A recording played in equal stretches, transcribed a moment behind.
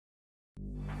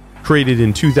Created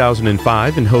in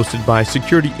 2005 and hosted by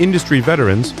security industry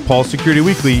veterans, Paul's Security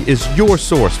Weekly is your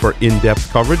source for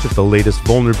in-depth coverage of the latest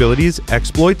vulnerabilities,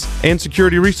 exploits, and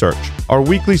security research. Our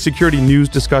weekly security news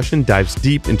discussion dives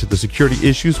deep into the security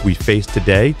issues we face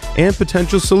today and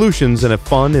potential solutions in a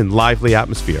fun and lively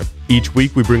atmosphere. Each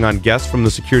week, we bring on guests from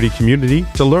the security community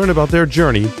to learn about their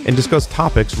journey and discuss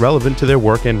topics relevant to their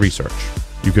work and research.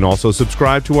 You can also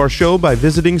subscribe to our show by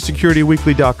visiting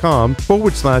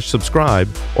securityweekly.com/subscribe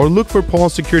or look for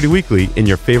Paul's Security Weekly in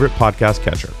your favorite podcast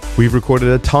catcher. We've recorded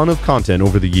a ton of content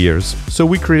over the years, so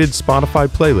we created Spotify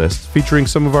playlists featuring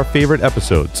some of our favorite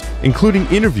episodes, including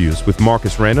interviews with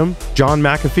Marcus Random, John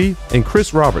McAfee, and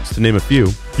Chris Roberts, to name a few.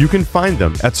 You can find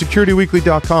them at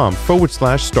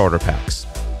securityweekly.com/starter packs.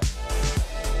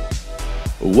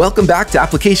 Welcome back to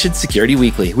Application Security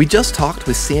Weekly. We just talked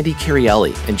with Sandy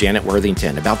Carielli and Janet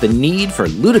Worthington about the need for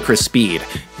ludicrous speed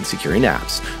in securing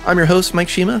apps. I'm your host, Mike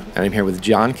Shima, and I'm here with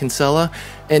John Kinsella.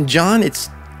 And John, it's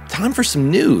time for some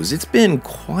news. It's been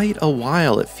quite a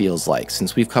while, it feels like,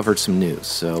 since we've covered some news.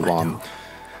 So,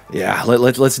 yeah,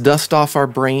 let's dust off our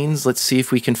brains. Let's see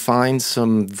if we can find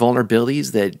some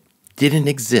vulnerabilities that didn't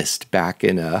exist back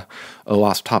in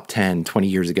OWASP Top 10 20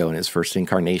 years ago in its first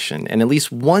incarnation. And at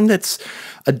least one that's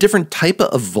a different type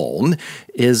of vuln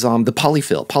is the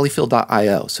Polyfill,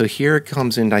 polyfill.io. So here it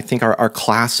comes in, I think, our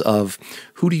class of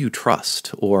who do you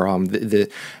trust, or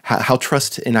how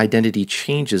trust and identity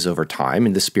changes over time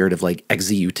in the spirit of like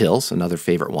exeutils, another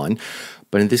favorite one.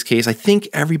 But in this case, I think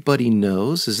everybody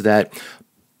knows is that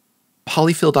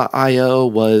Polyfill.io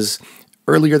was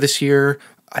earlier this year,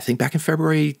 I think back in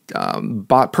February,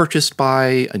 purchased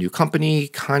by a new company,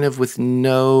 kind of with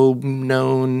no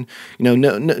known,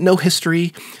 no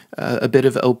history, a bit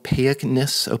of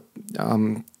opaqueness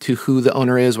to who the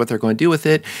owner is, what they're going to do with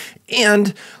it.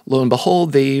 And lo and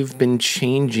behold, they've been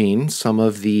changing some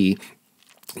of the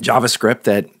JavaScript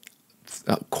that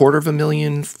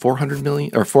 250,000,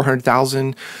 400,000 or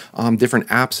 400,000 different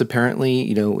apps,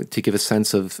 apparently, to give a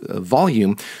sense of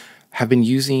volume, have been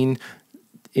using,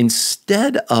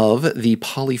 instead of the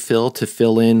polyfill to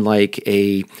fill in like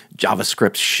a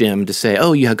JavaScript shim to say,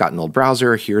 oh, you have got an old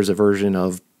browser, here's a version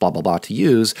of blah, blah, blah to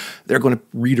use, they're going to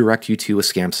redirect you to a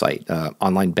scam site,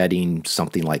 online betting,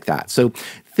 something like that. So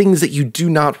things that you do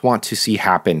not want to see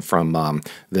happen from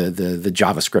the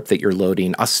JavaScript that you're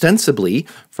loading, ostensibly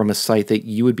from a site that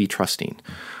you would be trusting.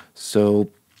 So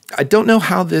I don't know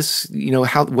how this,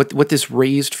 what this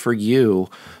raised for you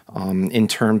in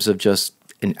terms of just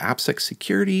an AppSec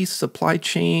security, supply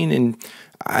chain, and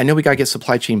I know we got to get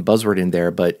supply chain buzzword in there,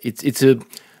 but it's I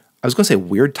was going to say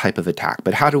weird type of attack,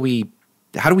 but how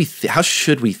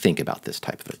should we think about this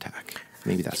type of attack?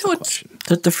 Maybe that's the question.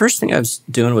 The first thing I was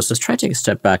doing was just try to take a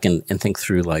step back and think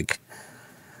through, like,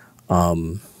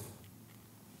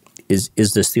 is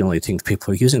this the only thing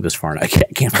people are using this for? And I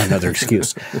can't find another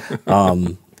excuse.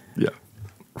 Yeah.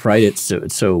 Right. It's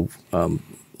so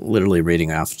literally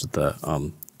reading after the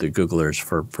Googlers,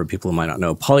 for people who might not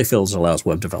know, Polyfill allows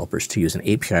web developers to use an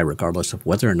API regardless of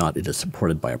whether or not it is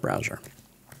supported by a browser.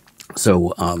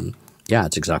 So, yeah,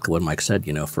 it's exactly what Mike said.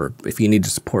 If you need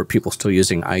to support people still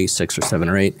using IE 6 or 7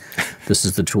 or 8, this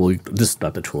is the tool. This is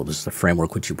not the tool. This is the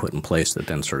framework which you put in place that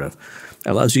then sort of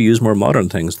allows you to use more modern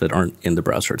things that aren't in the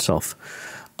browser itself.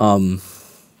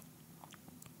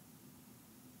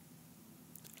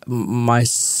 My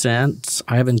sense,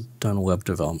 I haven't done web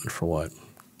development for what,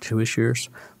 2-ish years?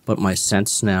 But my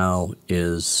sense now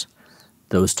is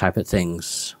those type of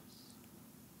things,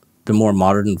 the more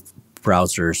modern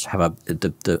browsers have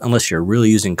unless you're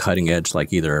really using cutting edge,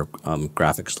 like either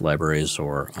graphics libraries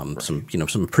or some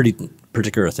pretty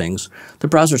particular things, the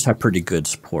browsers have pretty good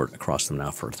support across them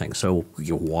now for things. So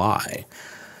why?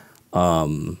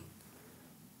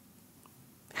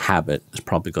 Habit is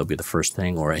probably going to be the first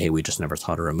thing, or hey, we just never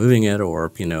thought of removing it,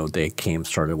 or they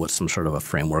started with some sort of a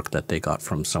framework that they got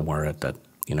from somewhere at that,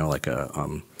 like a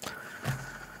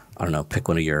I don't know, pick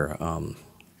one of your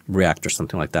React or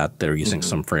something like that. They're using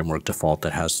some framework default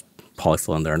that has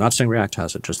Polyfill in there. Not saying React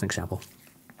has it, just an example.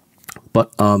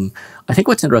 But I think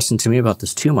what's interesting to me about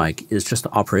this too, Mike, is just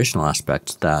the operational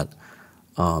aspect that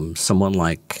someone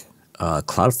like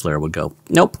Cloudflare would go,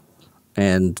 nope,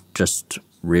 and just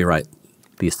rewrite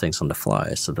these things on the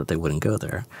fly so that they wouldn't go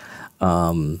there.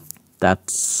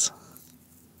 That's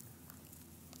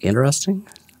interesting.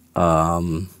 I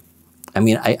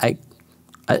mean, I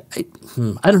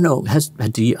don't know.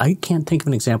 I can't think of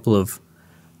an example of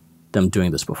them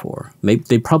doing this before. Maybe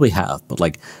they probably have, but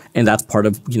and that's part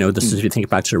of this is if you think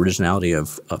back to the originality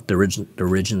of the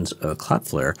origins of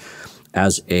Cloudflare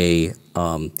as a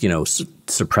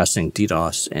suppressing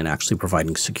DDoS and actually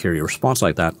providing security response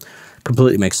like that.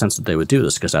 completely makes sense that they would do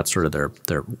this because that's sort of their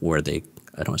where they,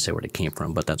 I don't want to say where they came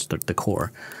from, but that's the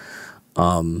core.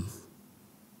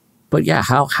 But yeah,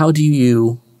 how do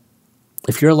you,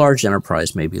 if you're a large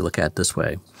enterprise, maybe look at it this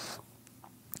way.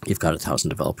 You've got 1,000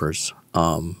 developers.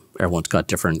 Everyone's got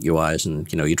different UIs,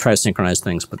 and you try to synchronize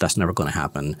things, but that's never going to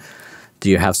happen. Do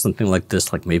you have something like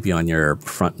this, like maybe on your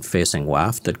front-facing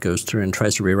WAF that goes through and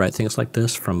tries to rewrite things like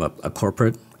this from a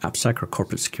corporate AppSec or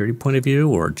corporate security point of view,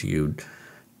 or do you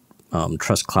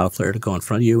trust Cloudflare to go in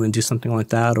front of you and do something like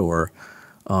that? Or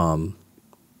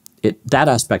that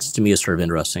aspect to me is sort of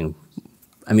interesting.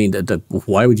 I mean,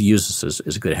 why would you use this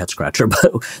is a good head scratcher, but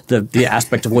the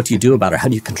aspect of what do you do about it, how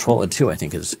do you control it too, I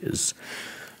think is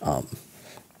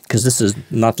because this is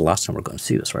not the last time we're going to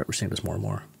see this, right? We're seeing this more and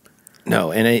more.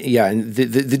 No, and and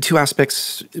the two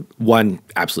aspects, one,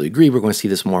 absolutely agree, we're going to see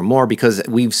this more and more because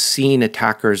we've seen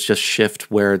attackers just shift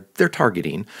where they're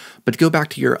targeting. But to go back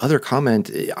to your other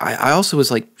comment, I also was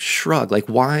like, shrug, like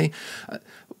why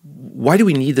do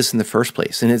we need this in the first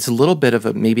place? And it's a little bit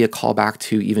of maybe a callback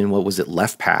to even what was it,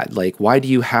 LeftPad. Like why do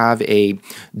you have a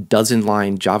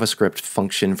dozen-line JavaScript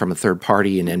function from a third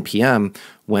party in NPM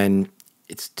when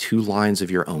it's 2 lines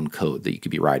of your own code that you could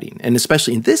be writing? And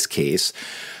especially in this case,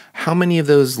 how many of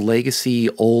those legacy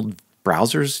old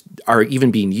browsers are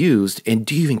even being used and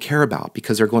do you even care about?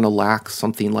 Because they're going to lack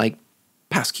something like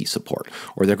passkey support,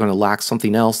 or they're going to lack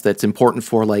something else that's important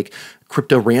for like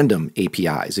crypto random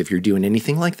APIs if you're doing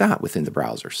anything like that within the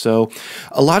browser. So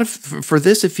a lot of, for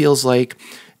this, it feels like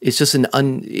it's just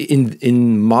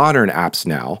in modern apps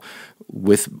now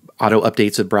with auto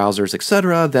updates of browsers,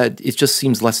 etc., that it just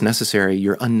seems less necessary.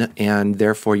 And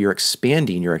therefore you're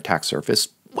expanding your attack surface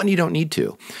when you don't need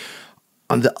to.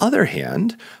 On the other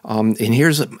hand, and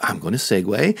I'm going to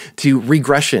segue to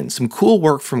regression, some cool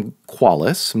work from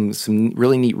Qualys, some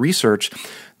really neat research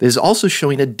that is also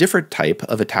showing a different type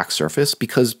of attack surface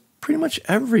because pretty much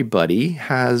everybody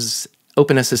has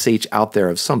OpenSSH out there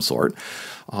of some sort.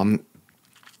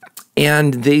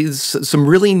 And there's some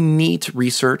really neat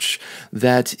research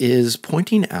that is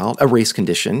pointing out a race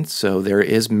condition. So there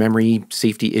is memory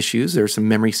safety issues. There's some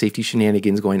memory safety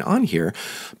shenanigans going on here.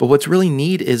 But what's really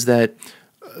neat is that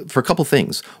for a couple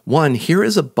things. One, here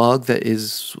is a bug that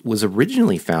was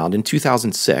originally found in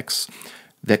 2006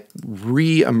 that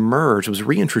re-emerged, was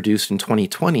reintroduced in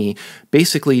 2020,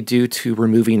 basically due to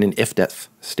removing an if-def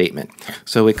statement.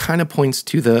 So it kind of points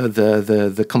to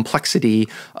the complexity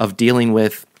of dealing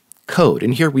with code.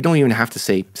 And here we don't even have to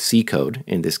say C code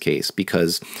in this case,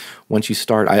 because once you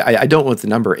start, I don't know what the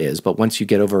number is, but once you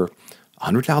get over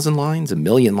 100,000 lines, 1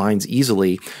 million lines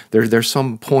easily, there's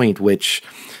some point which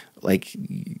like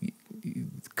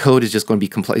code is just going to be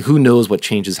complex. Who knows what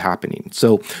change is happening?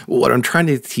 So what I'm trying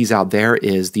to tease out there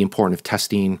is the importance of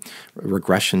testing,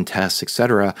 regression tests,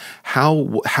 etc. How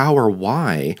or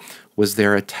why was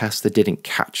there a test that didn't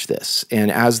catch this?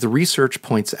 And as the research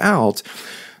points out,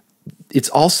 it's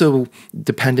also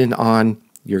dependent on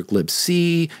your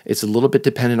libc. It's a little bit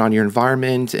dependent on your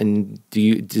environment. And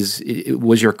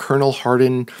was your kernel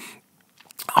hardened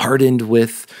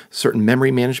with certain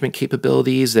memory management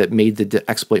capabilities that made the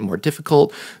exploit more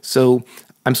difficult? So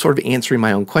I'm sort of answering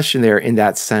my own question there in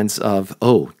that sense of,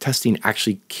 testing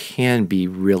actually can be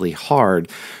really hard.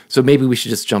 So maybe we should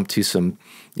just jump to some,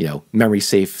 memory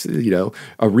safe,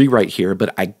 a rewrite here.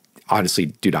 But I honestly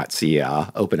do not see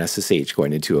OpenSSH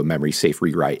going into a memory safe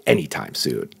rewrite anytime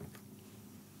soon.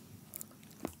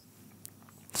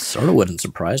 Sort of wouldn't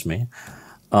surprise me.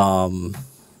 I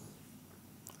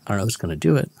don't know who's going to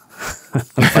do it.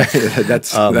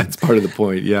 That's part of the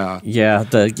point. Yeah. Yeah.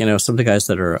 Some of the guys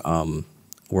that are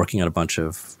working on a bunch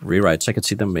of rewrites, I could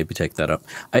see them maybe take that up.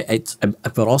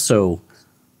 But also,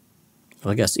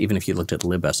 well, I guess even if you looked at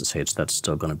libSSH, that's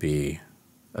still going to be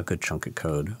a good chunk of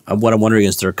code. What I'm wondering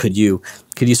is, could you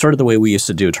sort of the way we used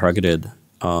to do targeted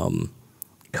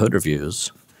code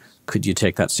reviews? Could you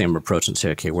take that same approach and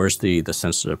say, okay, where's the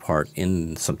sensitive part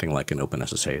in something like an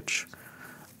OpenSSH?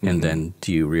 And then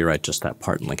do you rewrite just that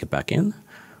part and link it back in?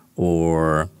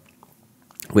 Or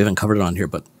we haven't covered it on here,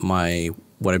 but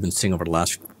what I've been seeing over the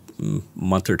last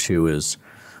month or two is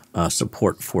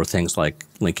support for things like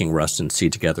linking Rust and C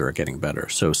together are getting better.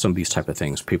 So some of these type of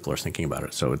things, people are thinking about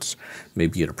it. So it's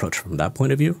maybe an approach from that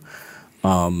point of view.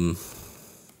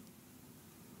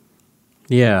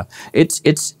 Yeah,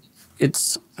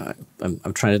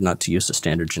 I'm trying not to use the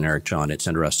standard generic John. It's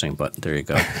interesting, but there you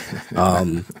go.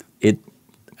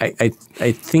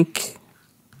 I think,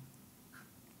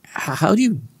 how do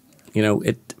you,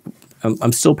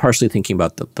 I'm still partially thinking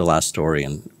about the last story,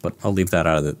 but I'll leave that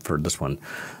out of it for this one.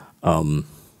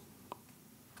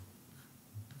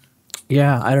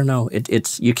 Yeah, I don't know.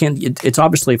 It's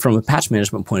obviously from a patch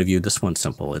management point of view, this one's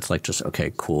simple. It's like just,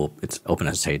 okay, cool. It's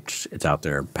OpenSSH. It's out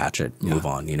there. Patch it. Move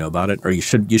on. You know about it, or you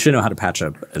should know how to patch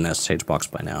an SSH box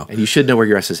by now. And you should know where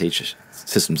your SSH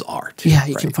systems are too. Yeah,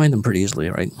 you can find them pretty easily,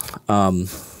 right?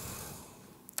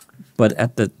 But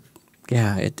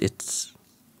it's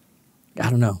I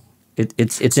don't know.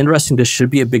 It's interesting. This should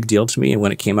be a big deal to me. And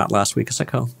when it came out last week, it's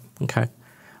like, oh, okay.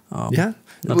 Yeah.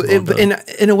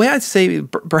 In a way, I'd say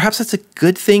perhaps that's a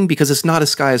good thing because it's not a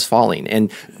sky is falling,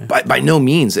 and by no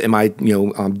means am I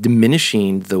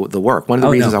diminishing the work. One of the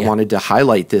reasons I wanted to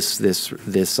highlight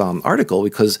this article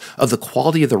because of the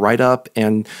quality of the write up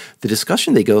and the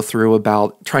discussion they go through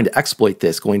about trying to exploit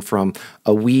this, going from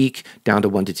a week down to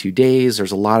 1 to 2 days.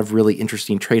 There's a lot of really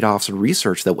interesting trade offs and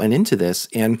research that went into this,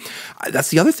 and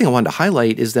that's the other thing I wanted to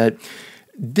highlight is that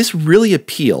this really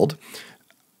appealed.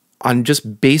 On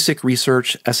just basic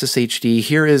research, SSHD,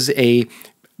 here is a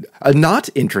not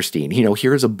interesting,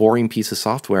 here is a boring piece of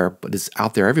software, but it's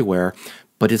out there everywhere,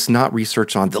 but it's not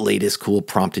research on the latest cool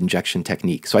prompt injection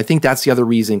technique. So I think that's the other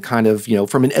reason kind of,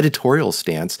 from an editorial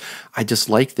stance, I just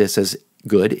like this as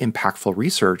good, impactful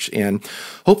research. And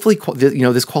hopefully,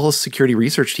 this Qualys security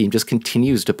research team just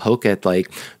continues to poke at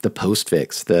like the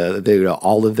postfix,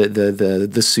 all of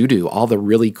the sudo, all the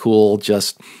really cool,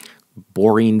 just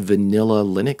boring vanilla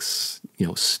Linux,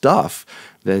 stuff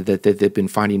that they've been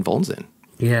finding vulns in.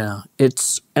 Yeah,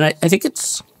 I think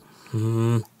it's.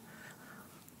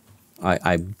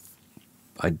 I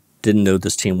didn't know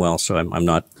this team well, so I'm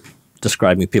not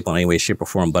describing people in any way, shape, or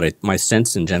form. But my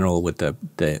sense in general with the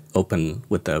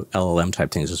LLM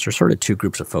type things is there's sort of two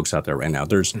groups of folks out there right now.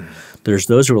 There's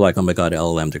those who are like, oh my god,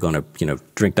 LLM, they're going to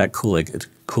drink that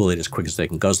Kool-Aid as quick as they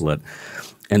can guzzle it,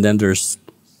 and then there's.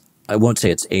 I won't say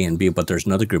it's A and B, but there's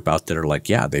another group out there that are like,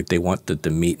 yeah, they want the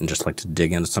meat and just like to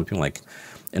dig into something like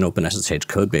an OpenSSH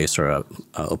code base or a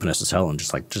OpenSSL and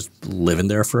just live in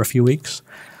there for a few weeks,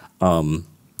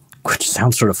 which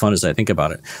sounds sort of fun as I think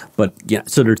about it. But yeah,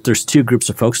 so there's two groups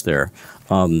of folks there.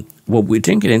 What we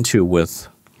didn't get into with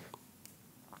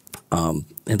in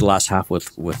the last half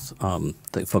with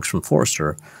the folks from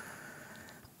Forrester,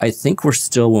 I think we're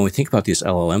still, when we think about these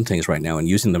LLM things right now and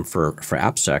using them for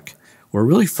AppSec, we're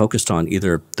really focused on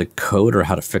either the code or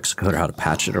how to fix the code or how to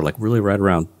patch it or like really right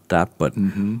around that. But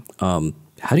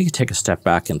how do you take a step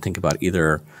back and think about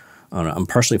either, I don't know, I'm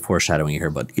partially foreshadowing here,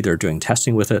 but either doing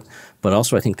testing with it, but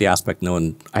also I think the aspect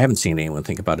I haven't seen anyone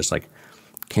think about is like,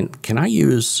 can I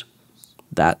use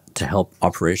that to help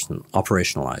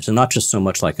operationalize? And not just so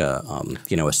much like a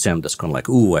SIM that's going like,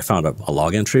 ooh, I found a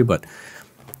log entry, but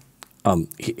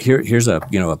here's a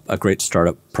great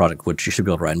startup product which you should be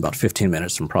able to write in about 15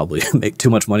 minutes and probably make too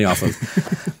much money off of.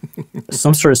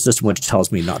 Some sort of system which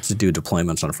tells me not to do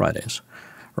deployments on Fridays,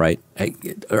 right?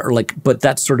 But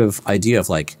that sort of idea of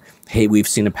like, hey, we've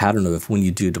seen a pattern of when you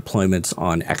do deployments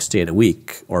on X day a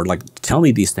week, or like tell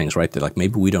me these things, right? That like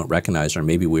maybe we don't recognize, or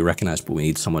maybe we recognize, but we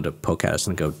need someone to poke at us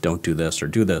and go, don't do this, or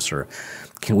do this, or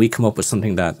can we come up with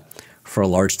something that for a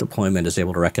large deployment is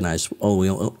able to recognize, oh, we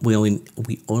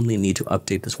only need to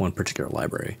update this one particular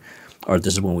library, or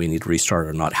this is when we need to restart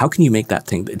or not. How can you make that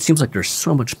thing? It seems like there's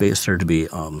so much space there to be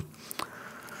to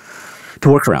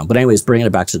work around. But anyways, bringing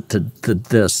it back to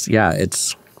this, yeah,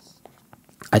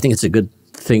 I think it's a good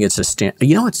thing. It's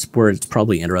it's where it's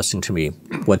probably interesting to me.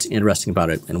 What's interesting about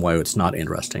it and why it's not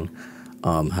interesting.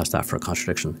 How's that for a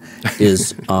contradiction?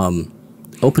 Is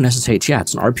OpenSSH, yeah,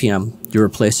 it's an RPM. You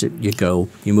replace it, you go,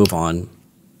 you move on,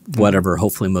 whatever.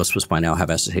 Hopefully most of us by now have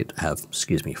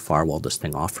firewalled this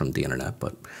thing off from the internet,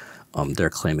 but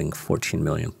they're claiming 14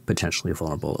 million potentially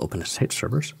vulnerable OpenSSH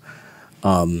servers.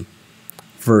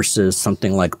 Versus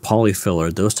something like Polyfill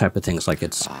or those type of things, like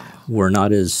we're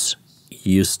not as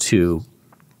used to,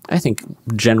 I think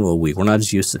we're not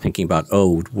as used to thinking about,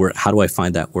 how do I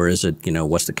find that? Where is it?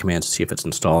 What's the command to see if it's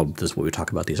installed? This is what we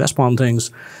talk about, these SBOM things.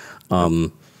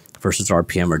 Versus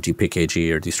RPM or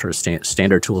GPKG or these sort of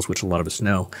standard tools, which a lot of us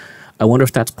know. I wonder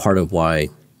if that's part of why,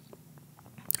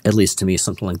 at least to me,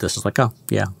 something like this is like, oh,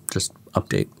 yeah, just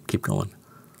update, keep going.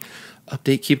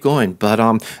 Update, keep going. But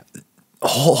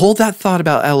hold that thought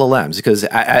about LLMs, because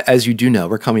as you do know,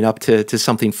 we're coming up to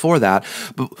something for that.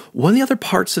 But one of the other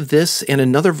parts of this, and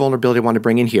another vulnerability I want to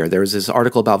bring in here, there was this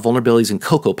article about vulnerabilities in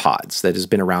CocoaPods that has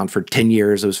been around for 10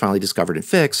 years. It was finally discovered and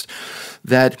fixed.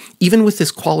 That even with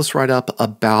this Qualys write-up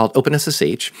about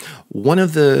OpenSSH, one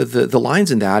of the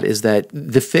lines in that is that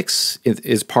the fix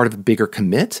is part of a bigger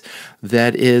commit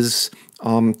that is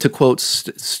to quote,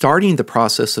 starting the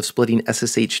process of splitting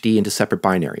SSHD into separate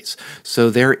binaries. So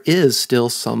there is still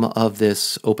some of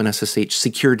this OpenSSH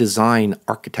secure design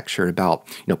architecture about,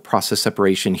 process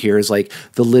separation. Here's like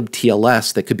the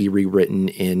libTLS that could be rewritten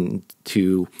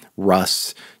into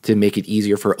Rust to make it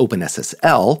easier for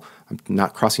OpenSSL.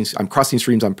 I'm crossing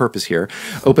streams on purpose here.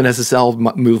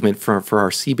 OpenSSL movement for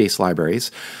our C-based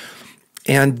libraries.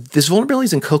 And this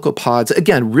vulnerabilities in CocoaPods,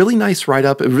 again, really nice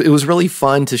write-up. It was really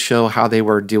fun to show how they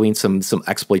were doing some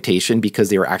exploitation,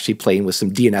 because they were actually playing with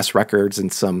some DNS records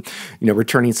and some,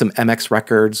 returning some MX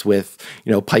records with,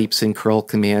 pipes and curl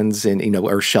commands and,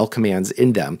 or shell commands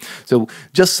in them. So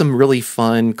just some really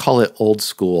fun, call it old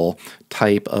school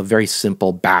type of very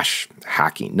simple bash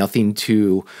hacking. Nothing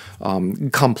too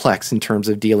complex in terms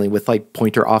of dealing with like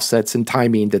pointer offsets and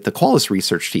timing that the Qualys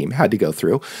research team had to go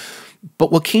through.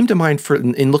 But what came to mind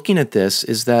in looking at this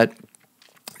is that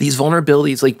these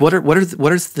vulnerabilities, like what are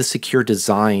the secure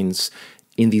designs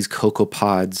in these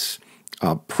CocoaPods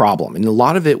problem? And a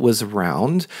lot of it was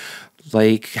around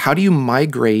like, how do you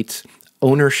migrate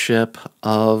ownership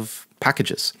of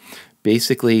packages?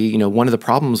 Basically, one of the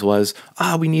problems was,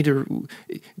 we need to,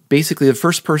 basically the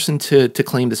first person to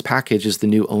claim this package is the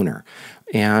new owner.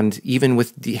 And even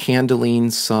with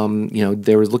handling some,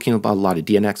 they were looking at a lot of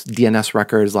DNS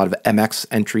records, a lot of MX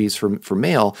entries for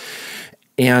mail.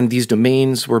 And these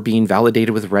domains were being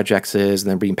validated with regexes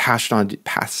and then being passed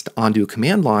onto a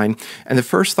command line. And the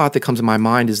first thought that comes to my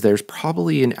mind is there's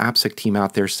probably an AppSec team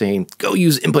out there saying, go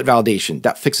use input validation.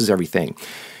 That fixes everything.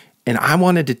 And I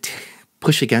wanted to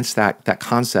push against that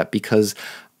concept, because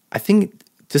I think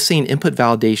just saying input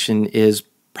validation is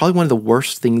probably one of the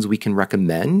worst things we can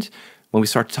recommend when we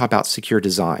start to talk about secure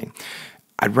design.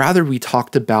 I'd rather we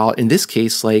talked about, in this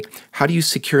case, like, how do you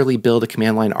securely build a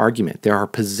command line argument? There are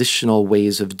positional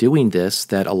ways of doing this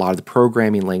that a lot of the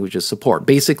programming languages support.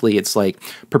 Basically, it's like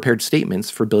prepared statements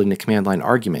for building a command line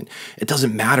argument. It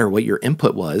doesn't matter what your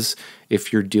input was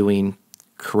if you're doing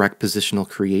correct positional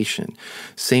creation.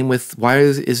 Same with why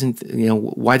doesn't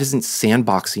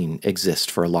sandboxing exist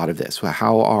for a lot of this? Why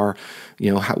are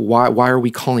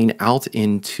we calling out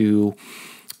into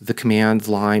the command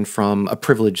line from a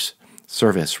privileged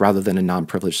service rather than a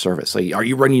non-privileged service? Like, are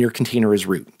you running your container as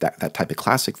root? That type of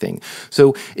classic thing.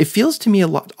 So it feels to me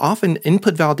often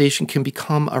input validation can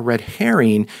become a red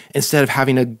herring instead of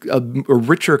having a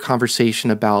richer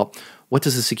conversation about what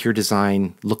does a secure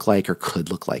design look like or could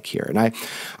look like here. And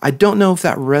I don't know if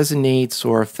that resonates,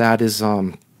 or if that is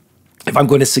if I'm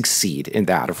going to succeed in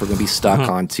that, or if we're going to be stuck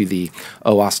onto the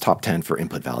OWASP top 10 for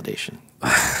input validation.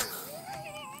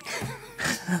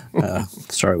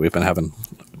 Sorry, we've been having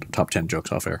top 10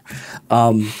 jokes off air.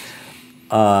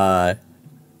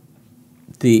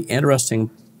 The interesting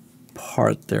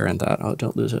part there in that,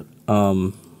 don't lose it.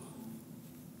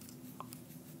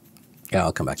 Yeah,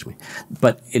 it'll come back to me.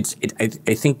 But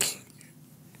I think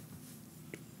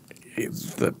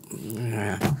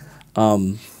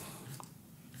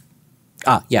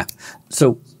yeah.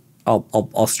 So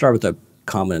I'll start with a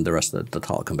comment, and the rest of the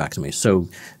talk will come back to me. So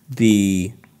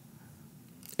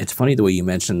it's funny the way you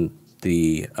mentioned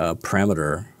the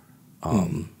parameter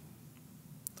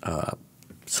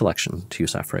selection, to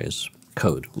use that phrase,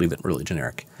 code, leave it really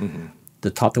generic. Mm-hmm. The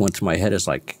thought that went through my head is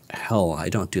like, hell, I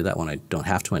don't do that when I don't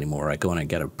have to anymore. I go and I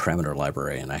get a parameter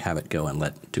library and I have it go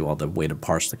and do all the way to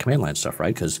parse the command line stuff,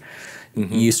 right? Because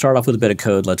you start off with a bit of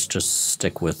code. Let's just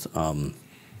stick with C,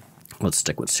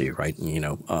 right?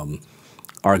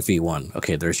 argv1.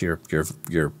 Okay, there's your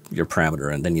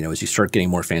parameter, and then as you start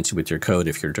getting more fancy with your code,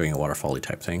 if you're doing a waterfall-y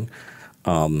type thing.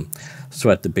 So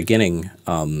at the beginning,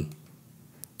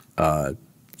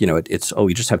 it's,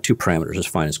 you just have two parameters. It's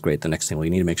fine. It's great. The next thing,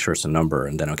 you need to make sure it's a number.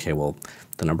 And then, okay, well,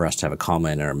 the number has to have a comma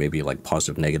in it, or maybe like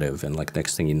positive, negative. And like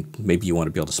next thing, maybe you want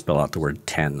to be able to spell out the word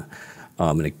 10.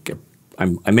 I'm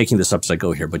making this up as I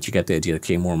go here, but you get the idea. It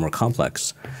became more and more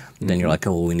complex. Then you're like,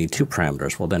 oh, well, we need two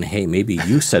parameters. Well, then, hey, maybe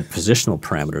you said positional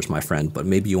parameters, my friend, but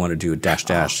maybe you want to do a dash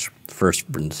dash first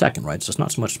and second, right? So it's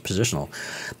not so much positional.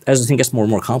 As the thing gets more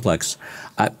and more complex,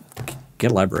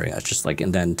 get a library. It's just like,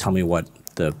 and then tell me what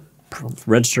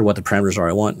register what the parameters are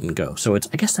I want and go. So I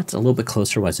guess that's a little bit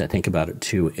closer as I think about it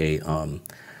to the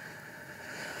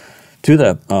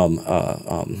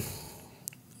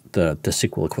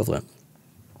SQL equivalent,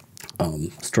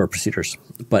 store procedures.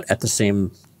 But at the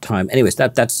same time, anyways,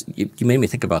 that's you made me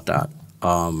think about that.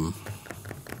 I'm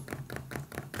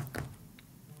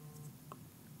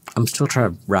still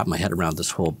trying to wrap my head around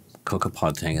this whole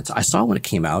CocoaPod thing. I saw when it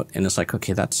came out, and it's like,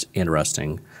 okay, that's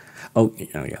interesting. Oh,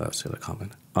 yeah, that was the other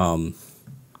comment.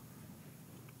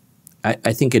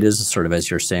 I think it is sort of, as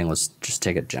you're saying, let's just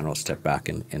take a general step back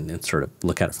and sort of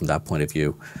look at it from that point of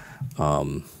view,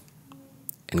 and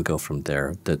go from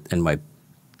there. And my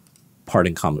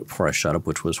parting comment before I shut up,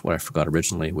 which was what I forgot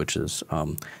originally, which is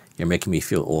you're making me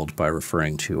feel old by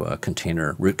referring to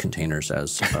root containers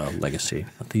as legacy.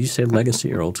 Did you say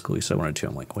legacy or old school? You said one or two.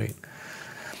 I'm like, wait.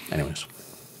 Anyways.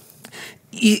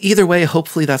 Either way,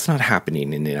 hopefully that's not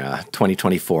happening in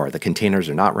 2024. The containers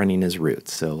are not running as root,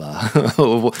 so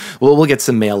we'll get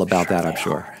some mail about that, I'm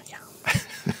sure. Yeah.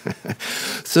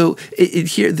 So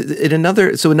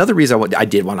another reason I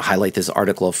did want to highlight this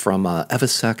article from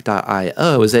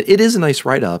evasec.io is that it is a nice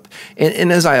write-up,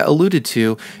 and as I alluded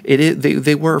to,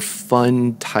 they were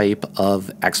fun type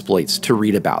of exploits to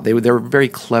read about. They were very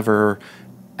clever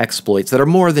exploits that are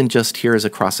more than just here is a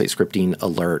cross-site scripting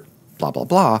alert, blah blah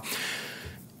blah.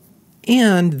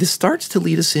 And this starts to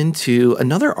lead us into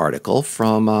another article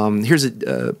from, here's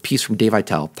a piece from Dave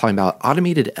Itel talking about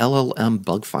automated LLM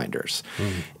bug finders.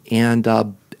 And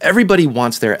everybody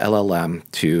wants their LLM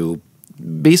to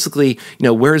basically,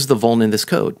 where's the vuln in this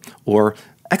code? Or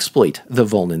exploit the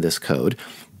vuln in this code.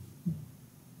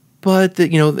 But, the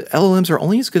LLMs are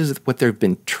only as good as what they've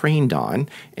been trained on.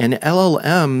 And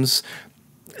LLMs...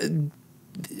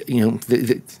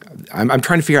 I'm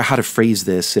trying to figure out how to phrase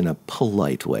this in a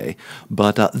polite way,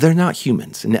 but they're not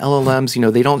humans. And LLMs,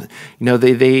 they don't,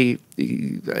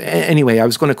 anyway, I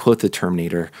was going to quote the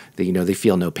Terminator, that, they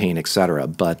feel no pain, etc.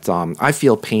 But I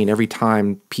feel pain every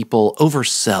time people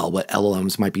oversell what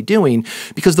LLMs might be doing,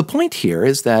 because the point here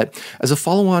is that as a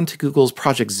follow-on to Google's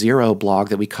Project Zero blog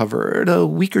that we covered a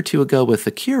week or two ago with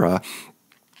Akira,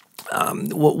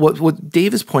 what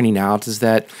Dave is pointing out is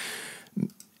that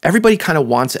everybody kind of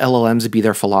wants LLMs to be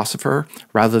their philosopher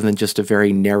rather than just a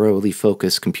very narrowly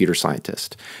focused computer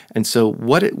scientist. And so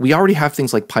we already have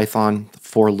things like Python,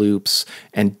 for loops,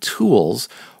 and tools.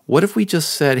 What if we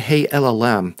just said, hey,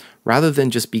 LLM, rather than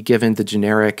just be given the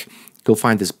generic, go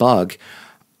find this bug,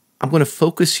 I'm going to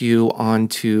focus you on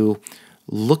to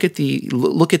look at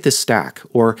this stack,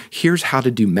 or here's how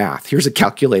to do math. Here's a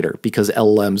calculator, because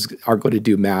LLMs are going to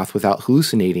do math without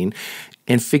hallucinating.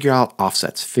 And figure out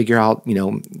offsets, figure out,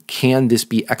 can this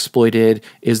be exploited?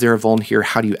 Is there a vuln here?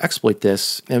 How do you exploit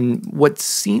this? And what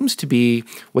seems to be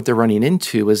what they're running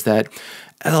into is that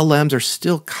LLMs are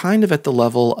still kind of at the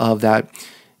level of that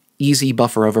easy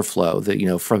buffer overflow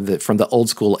that, from the old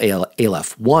school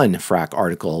Aleph 1 frac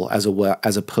article,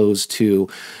 as opposed to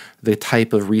the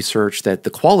type of research that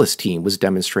the Qualys team was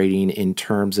demonstrating in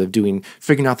terms of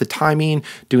figuring out the timing,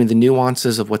 doing the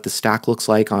nuances of what the stack looks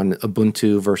like on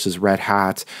Ubuntu versus Red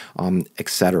Hat,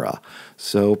 etc.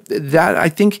 So that, I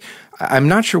think, I'm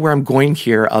not sure where I'm going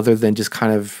here other than just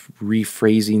kind of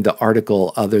rephrasing the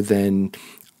article, other than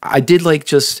I did like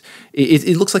just,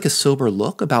 it looks like a sober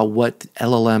look about what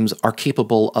LLMs are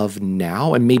capable of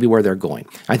now and maybe where they're going.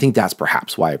 I think that's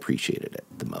perhaps why I appreciated it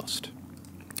the most.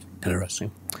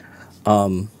 Interesting.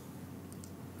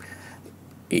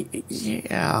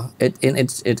 Yeah,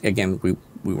 it's again, we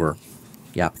were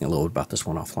yapping a little bit about this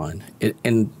one offline.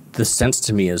 And the sense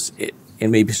to me is,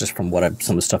 and maybe it's just from some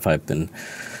of the stuff I've been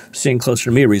seeing closer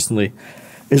to me recently,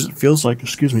 is it feels like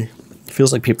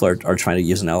people are trying to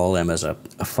use an LLM as a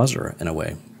fuzzer in a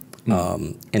way.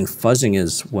 And fuzzing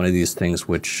is one of these things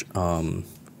which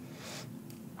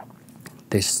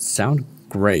they sound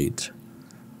great,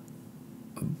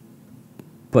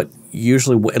 but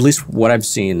usually, at least what I've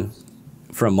seen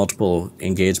from multiple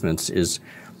engagements, is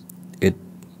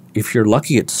if you're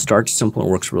lucky, it starts simple and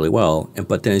works really well.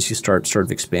 But then as you start sort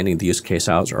of expanding the use case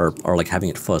out, or like having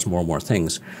it fuzz more and more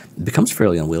things, it becomes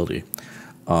fairly unwieldy.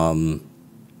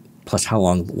 Plus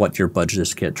what your budget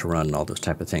is to get to run and all those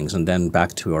type of things. And then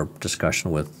back to our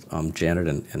discussion with Janet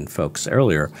and folks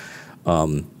earlier,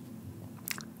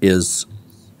 is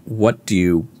what do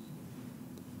you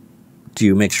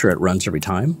make sure it runs every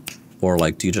time? Or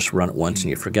do you just run it once and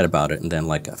you forget about it, and then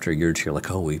after a year or two, you're like,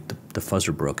 oh, the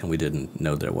fuzzer broke and we didn't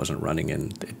know that it wasn't running,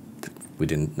 and we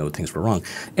didn't know things were wrong.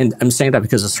 And I'm saying that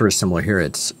because it's sort of similar here.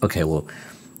 It's okay. Well,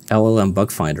 LLM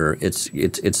bug finder.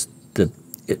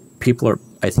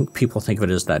 I think people think of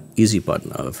it as that easy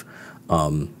button of,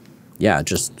 yeah,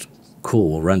 just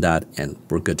cool. We'll run that and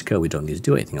we're good to go. We don't need to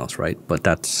do anything else, right? But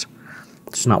that's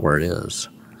not where it is.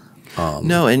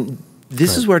 No, and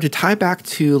this is where, to tie back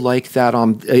to that,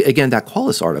 again, that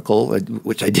Qualys article,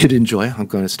 which I did enjoy. I'm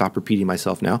going to stop repeating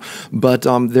myself now. But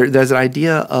there's an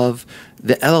idea of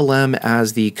the LLM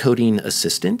as the coding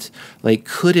assistant.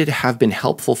 Could it have been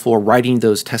helpful for writing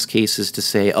those test cases to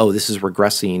say, oh, this is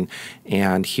regressing,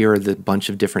 and here are the bunch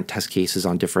of different test cases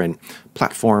on different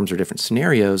platforms or different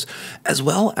scenarios, as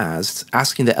well as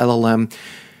asking the LLM,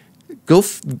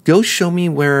 Go show me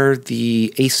where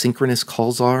the asynchronous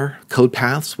calls are, code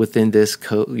paths within this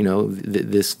code,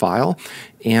 this file,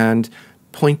 and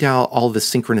point out all the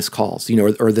synchronous calls,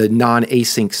 or the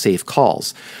non-async safe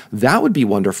calls. That would be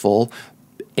wonderful.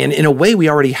 And in a way, we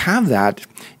already have that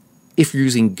if you're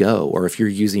using Go or if you're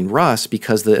using Rust,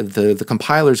 because the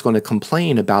compiler is going to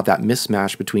complain about that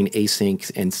mismatch between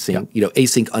async and sync,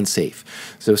 async unsafe.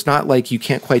 So it's not like you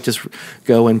can't quite just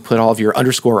go and put all of your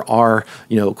 _R,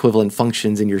 equivalent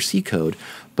functions in your C code.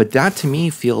 But that to me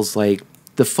feels like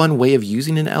the fun way of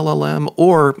using an LLM,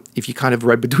 or if you kind of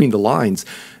read between the lines,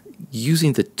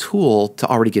 using the tool to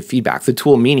already get feedback. The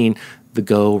tool meaning the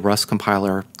Go Rust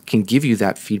compiler can give you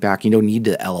that feedback. You don't need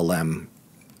the LLM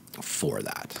for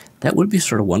that. That would be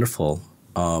sort of wonderful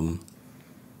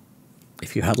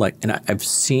if you had and I've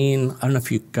seen, I don't know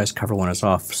if you guys cover when it's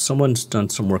off, someone's done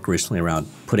some work recently around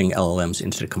putting LLMs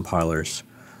into the compilers.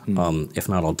 If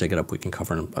not, I'll dig it up. We can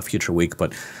cover in a future week.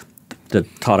 But the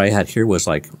thought I had here was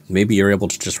maybe you're able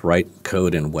to just write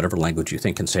code in whatever language you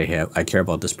think and say, hey, I care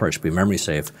about this part should be memory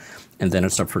safe. And then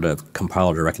it's up for the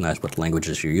compiler to recognize what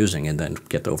languages you're using and then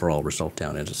get the overall result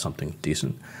down into something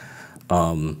decent.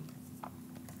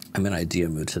 I'm in idea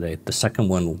mood today. The second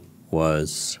one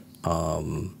was,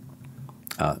 again,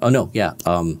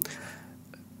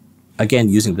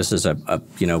 using this as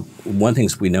one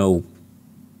things we know,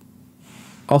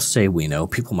 I'll say we know,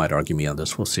 people might argue me on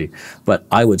this, we'll see. But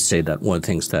I would say that one of the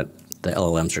things that the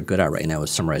LLMs are good at right now is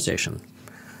summarization.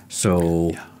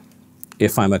 So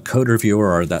if I'm a code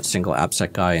reviewer or that single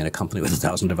AppSec guy in a company with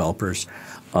 1,000 developers,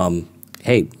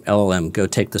 hey, LLM, go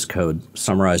take this code,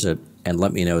 summarize it, and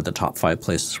let me know the top 5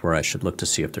 places where I should look to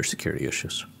see if there's security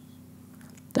issues.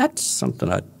 That's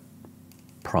something I'd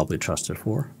probably trust it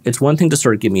for. It's one thing to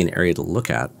sort of give me an area to look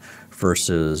at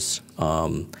versus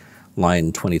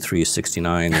line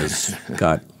 2369 has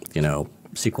got,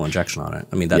 SQL injection on it.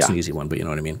 I mean, that's an easy one, but you know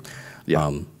what I mean?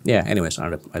 Anyways,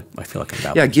 I feel like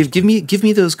I'm babbling. Give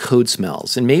me those code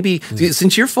smells. And maybe,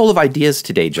 since you're full of ideas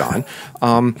today, John,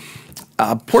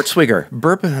 Portswigger,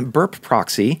 Burp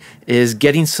Proxy, is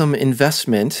getting some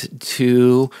investment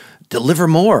to deliver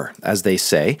more, as they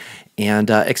say, and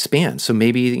expand. So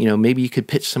maybe you could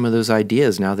pitch some of those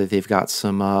ideas now that they've got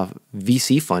some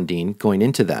VC funding going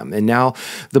into them. And now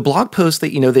the blog post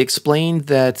that they explained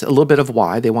that a little bit of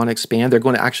why they want to expand. They're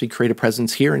going to actually create a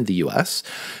presence here in the U.S.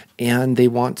 And they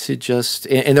want to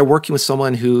and they're working with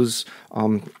someone who's,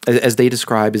 as they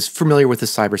describe, is familiar with the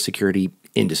cybersecurity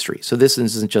industry. So this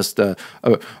isn't just a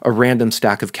random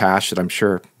stack of cash that I'm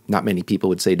sure not many people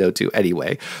would say no to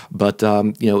anyway. But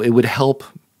it would help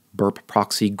Burp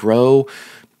Proxy grow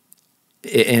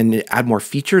and add more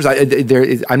features.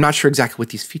 I'm not sure exactly what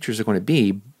these features are going to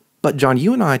be. But John,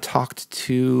 you and I talked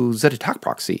to Attack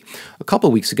Proxy a couple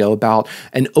of weeks ago about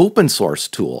an open source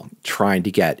tool trying to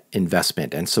get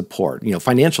investment and support,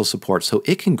 financial support, so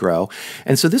it can grow.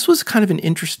 And so this was kind of an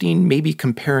interesting, maybe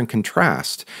compare and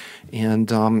contrast.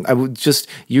 And I would just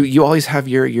you always have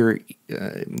your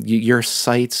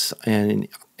sights and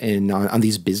on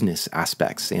these business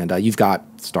aspects, and you've got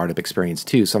startup experience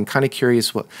too. So I'm kind of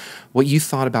curious what you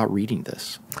thought about reading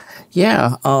this.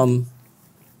 Yeah.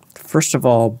 First of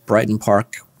all, Brighton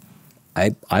Park,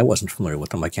 I wasn't familiar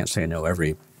with them. I can't say I know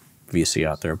every VC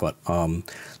out there, but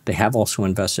they have also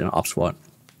invested in OpsWatt,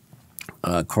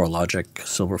 CoreLogic,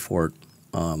 Silverfort,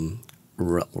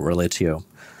 Relatio.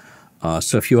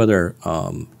 So a few other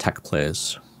tech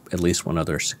plays, at least one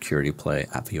other security play,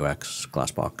 AppVux,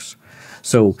 Glassbox.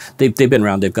 So they've been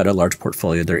around. They've got a large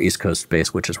portfolio. They're East Coast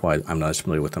based, which is why I'm not as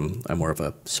familiar with them. I'm more of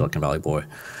a Silicon Valley boy.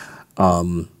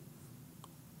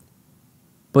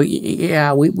 But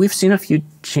yeah, we've seen a few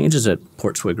changes at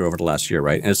Portswigger over the last year,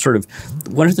 right? And it's sort of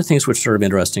one of the things which is sort of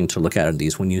interesting to look at in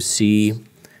these, when you see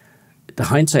the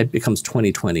hindsight becomes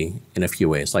 20/20 in a few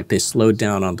ways. Like they slowed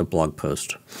down on the blog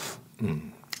post.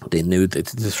 They knew that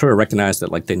they sort of recognized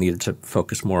that they needed to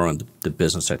focus more on the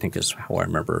business, I think is how I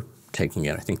remember taking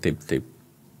it. I think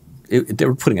they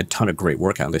were putting a ton of great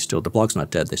work out. The blog's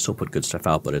not dead. They still put good stuff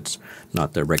out, but it's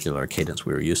not the regular cadence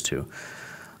we were used to.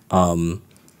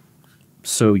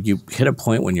 So you hit a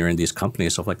point when you're in these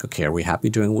companies of okay, are we happy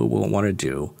doing what we want to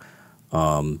do?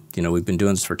 We've been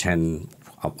doing this for 10,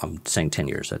 I'm saying 10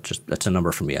 years. That's a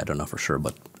number for me. I don't know for sure,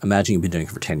 but imagine you've been doing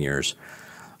it for 10 years.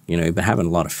 You've been having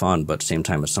a lot of fun, but at the same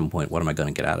time, at some point, what am I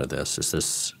going to get out of this? Is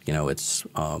this, it's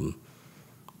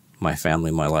my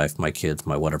family, my life, my kids,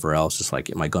 my whatever else. It's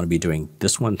am I going to be doing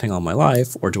this one thing all my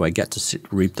life, or do I get to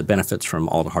reap the benefits from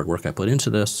all the hard work I put into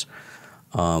this?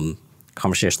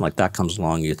 Conversation like that comes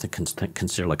along, you have to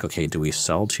consider okay, do we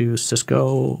sell to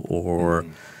Cisco, or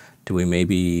do we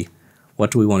maybe, what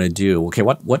do we want to do? Okay,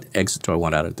 what exit do I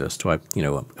want out of this? Do I,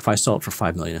 if I sell it for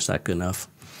 $5 million, is that good enough?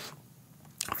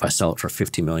 If I sell it for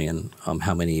 $50 million,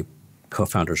 how many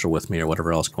co-founders are with me or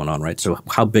whatever else going on, right? So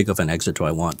how big of an exit do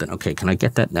I want? Then, okay, can I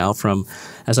get that now from,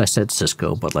 as I said,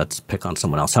 Cisco, but let's pick on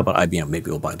someone else. How about IBM?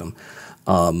 Maybe we'll buy them.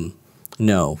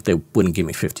 No, they wouldn't give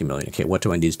me $50 million. Okay, what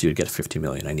do I need to do to get $50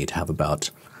 million? I need to have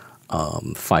about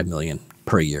 $5 million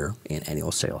per year in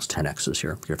annual sales. 10x is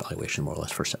your valuation, more or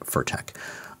less, for tech.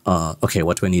 Okay,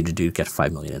 what do I need to do to get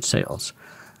 $5 million in sales?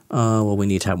 Well, we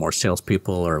need to have more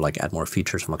salespeople or like add more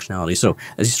features and functionality. So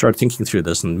as you start thinking through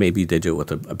this, and maybe they do it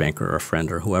with a banker or a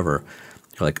friend or whoever,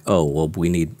 you're like, oh, well, we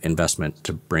need investment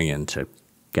to bring in to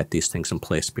get these things in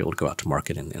place to be able to go out to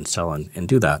market and sell and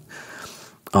do that.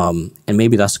 And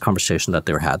maybe that's the conversation that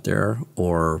they had there,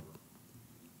 or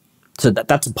so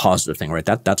that's a positive thing, right?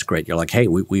 That's great. You're like, hey,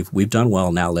 we've done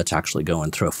well. Now let's actually go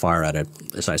and throw fire at it,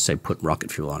 as I say, put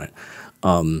rocket fuel on it.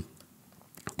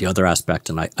 The other aspect,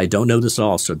 and I don't know this at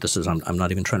all, so this is I'm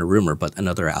not even trying to rumor, but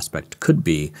another aspect could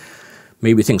be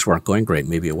maybe things weren't going great.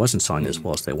 Maybe it wasn't selling as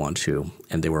well as they want to,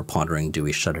 and they were pondering, do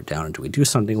we shut it down and do we do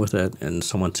something with it? And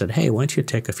someone said, hey, why don't you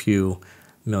take a few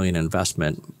million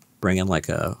investment, bring in like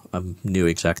a new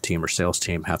exec team or sales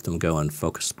team, have them go and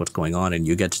focus what's going on, and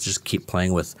you get to just keep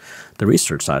playing with the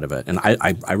research side of it. And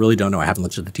I really don't know. I haven't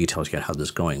looked at the details yet how this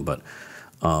is going, but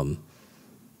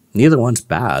neither one's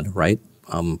bad, right?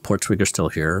 Portswigger's still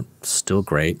here, still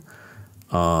great.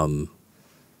 I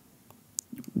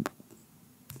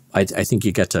think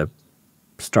you get to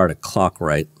start a clock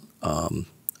right.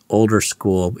 Older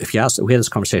school, if you ask, we had this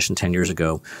conversation 10 years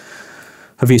ago,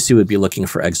 a VC would be looking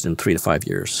for exit in 3 to 5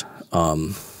 years.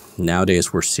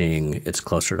 Nowadays, we're seeing it's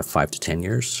closer to 5 to 10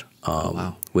 years,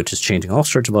 wow. which is changing all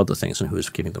sorts of other things and who's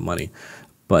giving the money.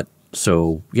 But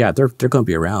so, yeah, they're going to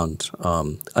be around.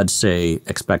 I'd say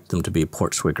expect them to be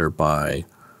Portswigger by,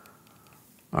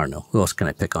 I don't know, who else can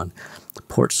I pick on?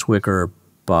 Portswigger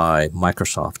by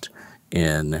Microsoft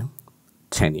in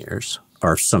 10 years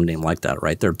or some name like that,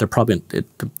 right? They're probably,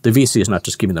 the VC is not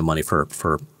just giving them money for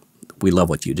we love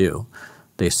what you do.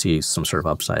 They see some sort of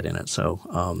upside in it. So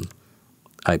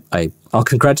I'll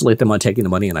congratulate them on taking the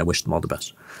money, and I wish them all the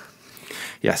best.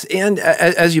 Yes, and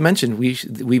as you mentioned,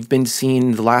 we've been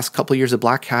seeing the last couple of years of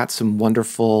Black Hat some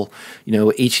wonderful,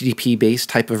 HTTP based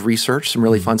type of research, some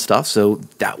really fun stuff. So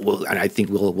that will, and I think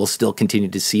we'll still continue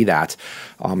to see that.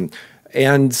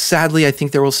 And sadly, I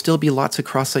think there will still be lots of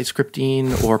cross-site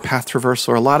scripting or path traverse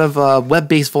or a lot of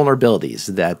web-based vulnerabilities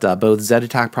that both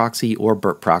Zetattack Proxy or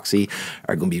Burp Proxy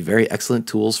are going to be very excellent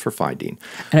tools for finding.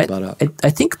 And I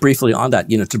think briefly on that,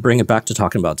 to bring it back to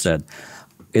talking about Zed,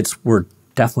 we're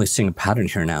definitely seeing a pattern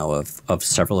here now of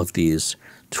several of these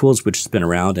tools which has been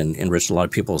around and enriched a lot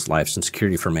of people's lives and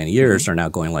security for many years are now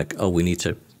going like, oh, we need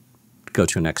to go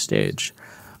to a next stage.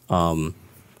 So,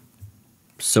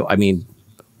 I mean,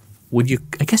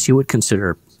 I guess you would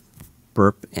consider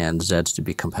Burp and Zeds to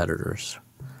be competitors.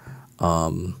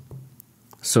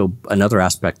 So another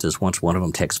aspect is once one of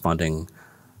them takes funding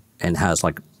and has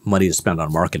like money to spend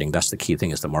on marketing, that's the key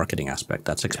thing is the marketing aspect.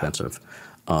 That's expensive.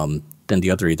 Yeah. Then the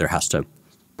other either has to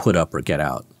put up or get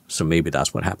out. So maybe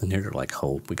that's what happened here. They're like,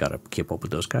 oh, we got to keep up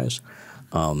with those guys.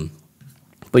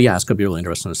 But yeah, it's going to be really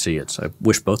interesting to see. I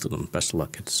wish both of them best of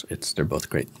luck. They're both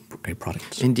great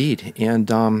products. Indeed. And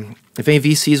if any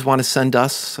VCs want to send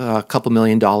us a couple $1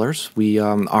 million, we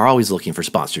are always looking for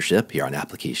sponsorship here on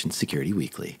Application Security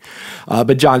Weekly.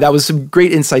 But John, that was some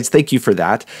great insights. Thank you for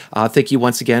that. Thank you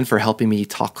once again for helping me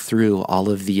talk through all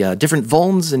of the different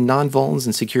vulns and non-vulns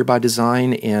and secure by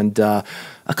design and a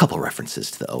couple references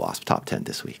to the OWASP Top 10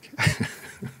 this week.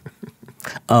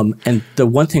 And the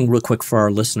one thing real quick for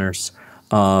our listeners,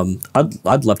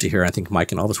 I'd love to hear, I think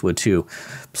Mike and all of us would too,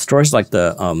 stories like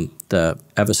the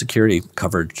EVA security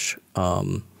coverage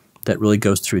that really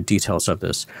goes through details of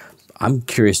this. I'm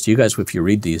curious, do you guys, if you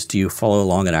read these, do you follow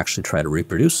along and actually try to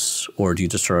reproduce, or do you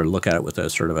just sort of look at it with a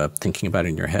sort of a thinking about it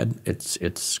in your head?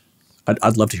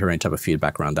 I'd love to hear any type of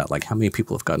feedback around that, like how many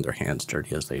people have gotten their hands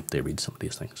dirty as they read some of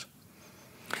these things.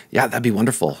 Yeah, that'd be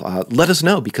wonderful. Let us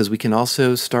know, because we can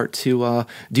also start to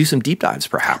do some deep dives,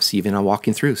 perhaps, even on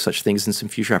walking through such things in some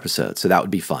future episodes. So that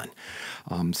would be fun.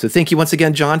 So thank you once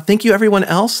again, John. Thank you, everyone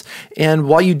else. And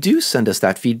while you do send us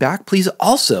that feedback, please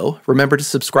also remember to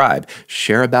subscribe,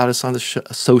 share about us on the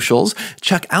socials,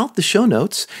 check out the show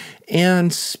notes,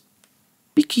 and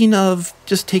speaking of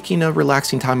just taking a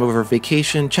relaxing time over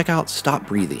vacation, check out Stop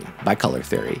Breathing by Color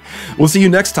Theory. We'll see you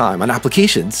next time on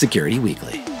Application Security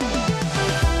Weekly.